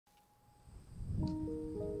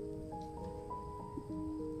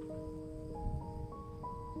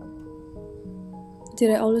Did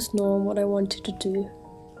I always know what I wanted to do?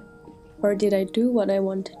 Or did I do what I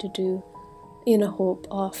wanted to do in a hope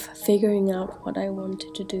of figuring out what I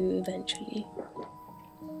wanted to do eventually?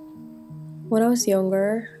 When I was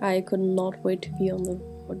younger, I could not wait to be on the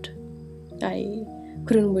road. I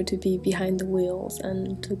couldn't wait to be behind the wheels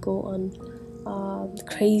and to go on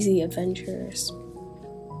crazy adventures.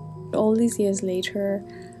 All these years later,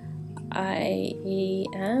 I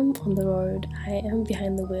am on the road, I am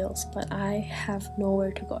behind the wheels, but I have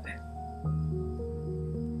nowhere to go.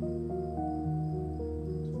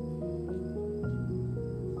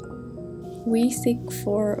 We seek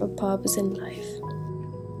for a purpose in life.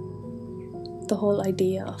 The whole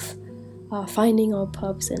idea of finding our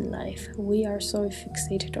purpose in life, we are so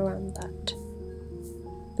fixated around that.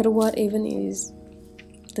 But what even is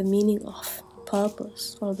the meaning of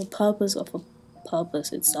purpose, or the purpose of a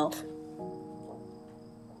purpose itself?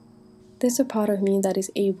 There's a part of me that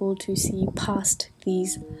is able to see past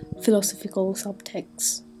these philosophical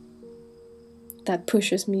subtexts, that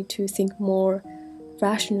pushes me to think more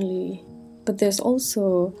rationally. But there's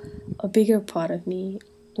also a bigger part of me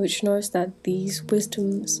which knows that these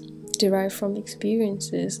wisdoms derive from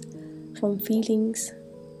experiences, from feelings,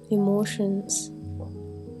 emotions,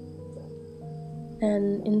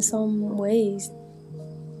 and in some ways,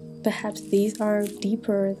 perhaps these are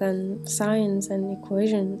deeper than science and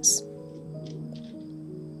equations.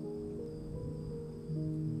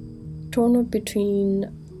 Torn up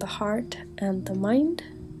between the heart and the mind,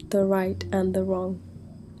 the right and the wrong.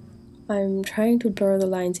 I'm trying to blur the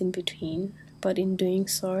lines in between, but in doing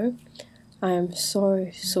so, I am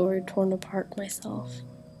so torn apart myself.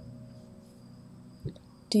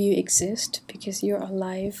 Do you exist because you're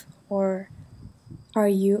alive, or are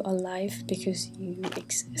you alive because you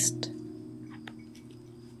exist?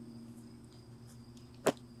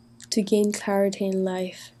 To gain clarity in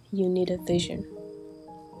life, you need a vision.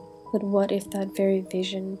 But what if that very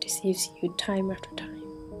vision deceives you time after time?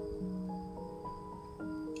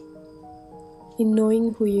 In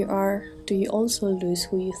knowing who you are, do you also lose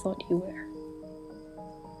who you thought you were?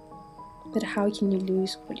 But how can you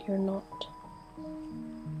lose what you're not?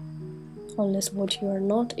 Unless what you are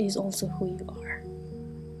not is also who you are.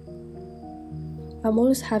 I'm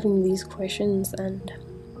always having these questions, and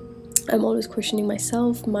I'm always questioning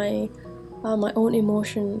myself, my own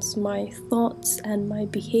emotions, my thoughts and my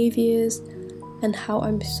behaviors, and how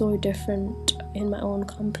I'm so different in my own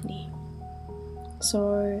company.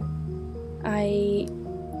 So I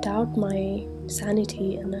doubt my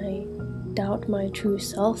sanity, and I doubt my true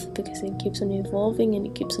self, because it keeps on evolving and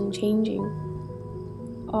it keeps on changing.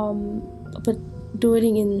 But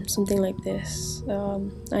doing in something like this,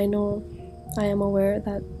 I am aware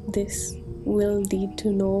that this will lead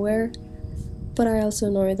to nowhere, but I also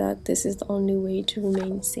know that this is the only way to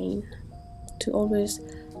remain sane, to always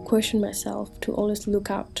question myself, to always look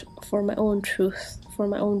out for my own truth, for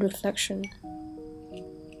my own reflection.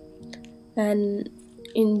 And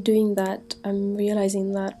in doing that, I'm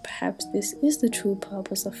realizing that perhaps this is the true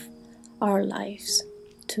purpose of our lives,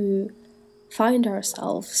 to find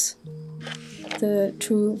ourselves, the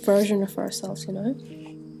true version of ourselves, you know?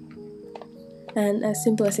 And as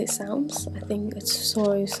simple as it sounds, I think it's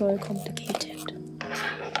so complicated.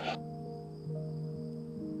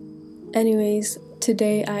 Anyways,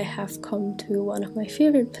 today I have come to one of my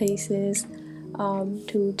favorite places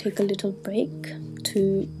to take a little break,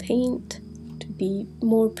 to paint, to be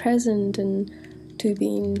more present, and to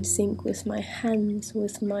be in sync with my hands,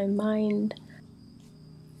 with my mind.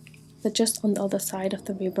 But just on the other side of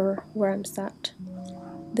the river where I'm sat,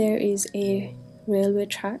 there is a railway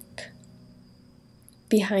track.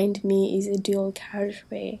 Behind me is a dual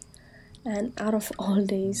carriageway, and out of all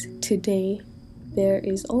days, today there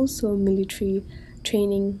is also military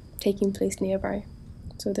training taking place nearby.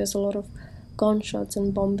 So there's a lot of gunshots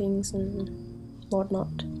and bombings and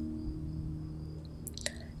whatnot.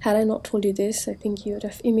 Had I not told you this, I think you would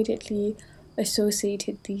have immediately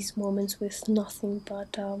associated these moments with nothing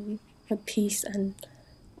but peace and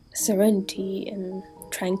serenity and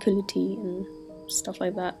tranquility and stuff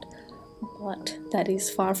like that. But that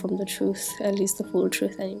is far from the truth, at least the full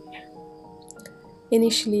truth anyway.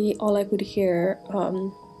 Initially, all I could hear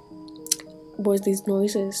was these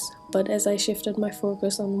noises, but as I shifted my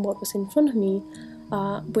focus on what was in front of me,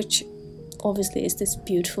 which obviously is this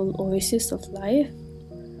beautiful oasis of life,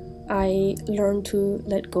 I learned to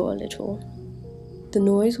let go a little. The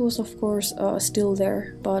noise was of course still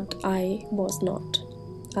there, but I was not.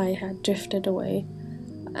 I had drifted away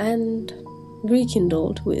and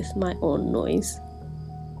rekindled with my own noise.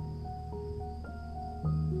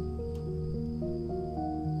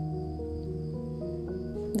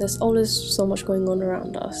 There's always so much going on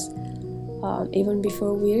around us. Even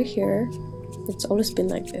before we're here, it's always been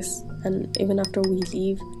like this, and even after we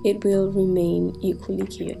leave, it will remain equally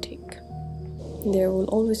chaotic. There will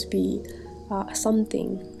always be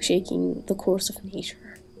something shaking the course of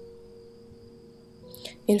nature.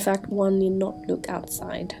 In fact, one need not look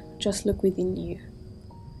outside, just look within you.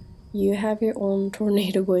 You have your own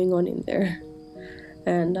tornado going on in there,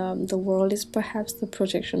 and the world is perhaps the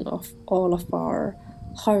projection of all of our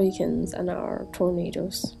hurricanes and our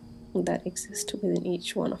tornadoes that exist within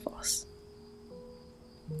each one of us.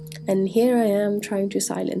 And here I am trying to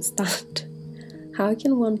silence that. How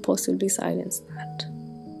can one possibly silence that?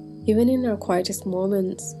 Even in our quietest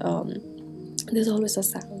moments, there's always a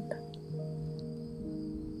sound.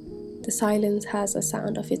 The silence has a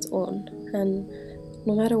sound of its own, and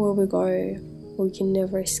no matter where we go, we can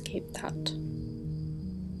never escape that.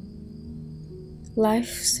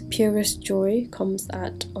 Life's purest joy comes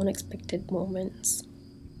at unexpected moments.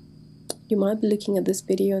 You might be looking at this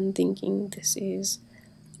video and thinking this is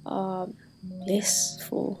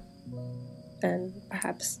blissful and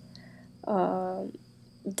perhaps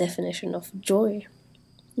definition of joy,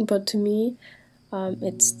 but to me,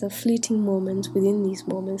 it's the fleeting moments within these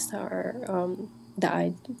moments that are that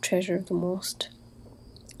I treasure the most.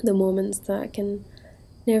 The moments that can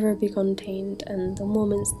never be contained, and the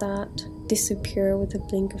moments that disappear with a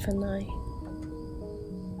blink of an eye.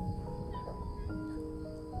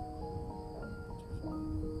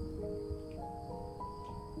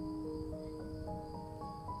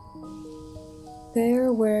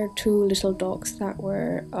 There were two little dogs that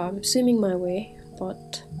were swimming my way,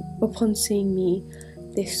 but upon seeing me,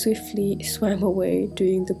 they swiftly swam away,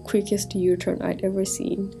 doing the quickest U-turn I'd ever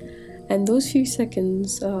seen. And those few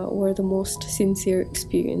seconds were the most sincere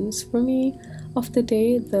experience for me of the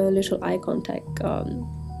day. The little eye contact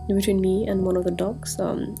between me and one of the dogs,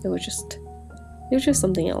 it was just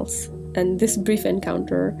something else. And this brief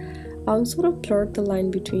encounter sort of blurred the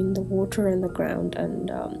line between the water and the ground, and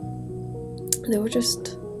there was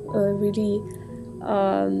just a really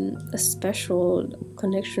a special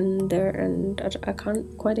connection there, and I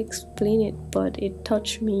can't quite explain it, but it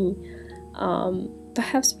touched me.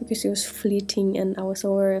 Perhaps because it was fleeting and I was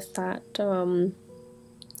aware of that,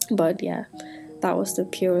 but yeah, that was the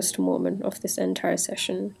purest moment of this entire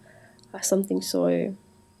session. Something so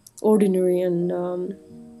ordinary and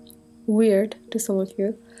weird to some of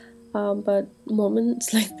you, but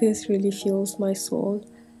moments like this really fills my soul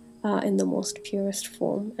in the most purest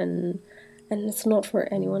form, and it's not for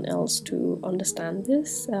anyone else to understand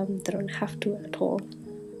this. They don't have to at all.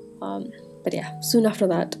 But yeah, soon after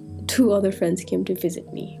that, two other friends came to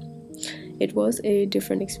visit me. It was a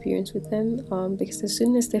different experience with them, because as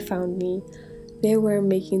soon as they found me, they were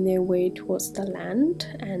making their way towards the land,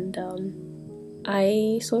 and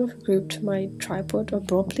I sort of gripped my tripod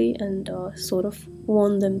abruptly and sort of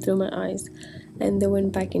warned them through my eyes, and they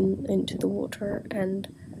went back into the water. And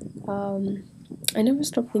I never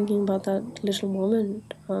stopped thinking about that little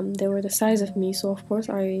moment. They were the size of me, so of course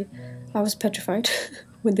I was petrified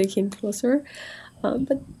when they came closer,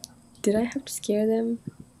 but did I have to scare them?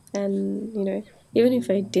 And even if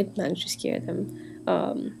I did manage to scare them,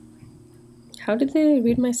 how did they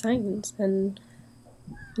read my signs? And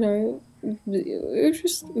it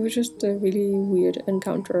was just a really weird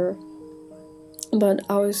encounter. But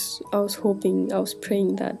I was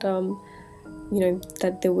praying that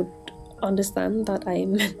that they would understand that I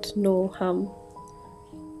meant no harm.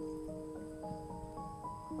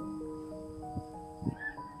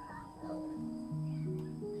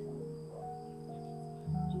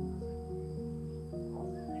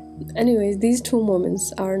 Anyways, these two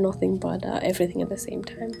moments are nothing but everything at the same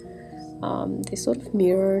time. They sort of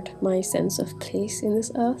mirrored my sense of place in this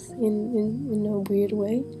earth in a weird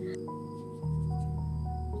way.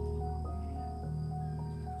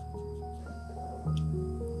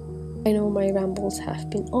 I know my rambles have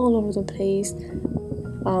been all over the place,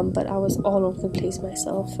 but I was all over the place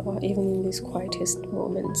myself, even in these quietest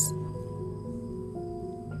moments.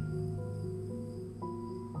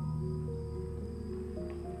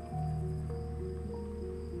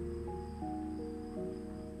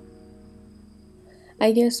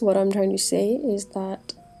 I guess what I'm trying to say is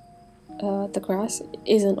that the grass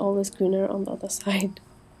isn't always greener on the other side.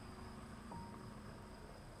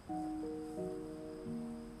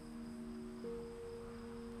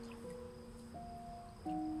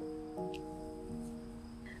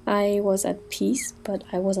 I was at peace, but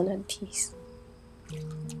I wasn't at peace.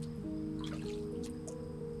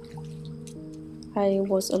 I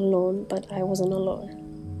was alone, but I wasn't alone.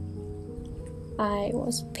 I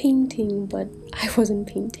was painting, but I wasn't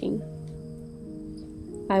painting.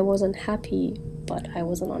 I wasn't happy, but I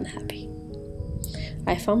wasn't unhappy.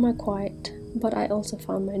 I found my quiet, but I also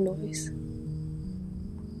found my noise.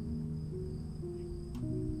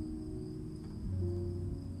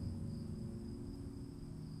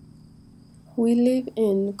 We live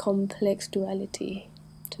in complex duality.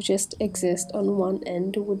 To just exist on one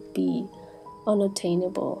end would be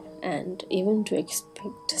unattainable, and even to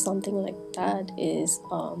expect something like that is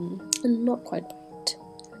not quite right.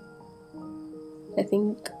 I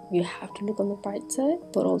think you have to look on the bright side,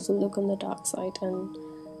 but also look on the dark side,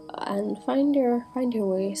 and find your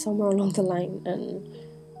way somewhere along the line,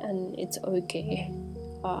 and it's okay.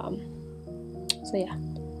 So yeah,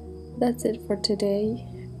 that's it for today.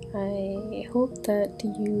 I hope that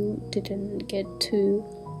you didn't get too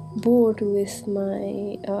bored with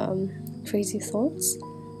my crazy thoughts.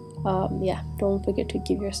 Yeah, don't forget to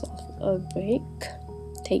give yourself a break.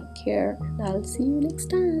 Take care, and I'll see you next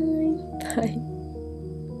time. Bye.